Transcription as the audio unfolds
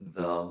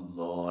The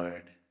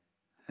Lord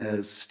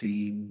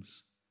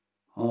esteems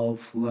all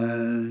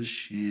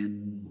flesh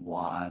in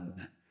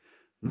one.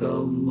 The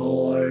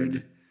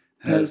Lord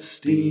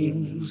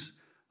esteems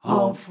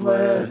all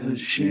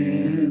flesh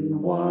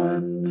in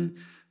one.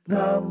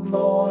 The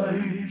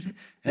Lord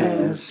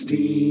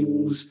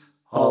esteems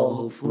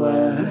all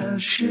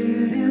flesh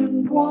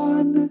in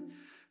one.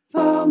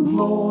 The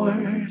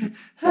Lord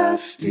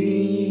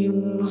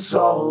esteems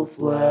all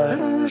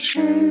flesh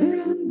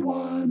in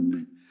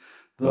one.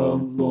 The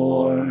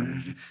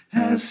Lord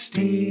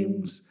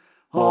esteems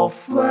all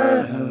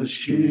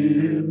flesh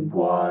in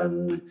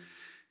one.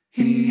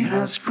 He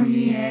has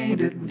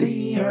created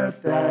the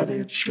earth that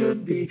it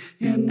should be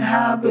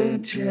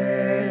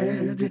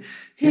inhabited.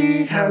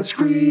 He has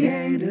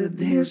created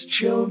his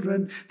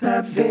children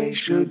that they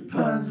should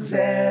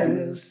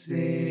possess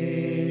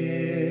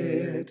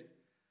it.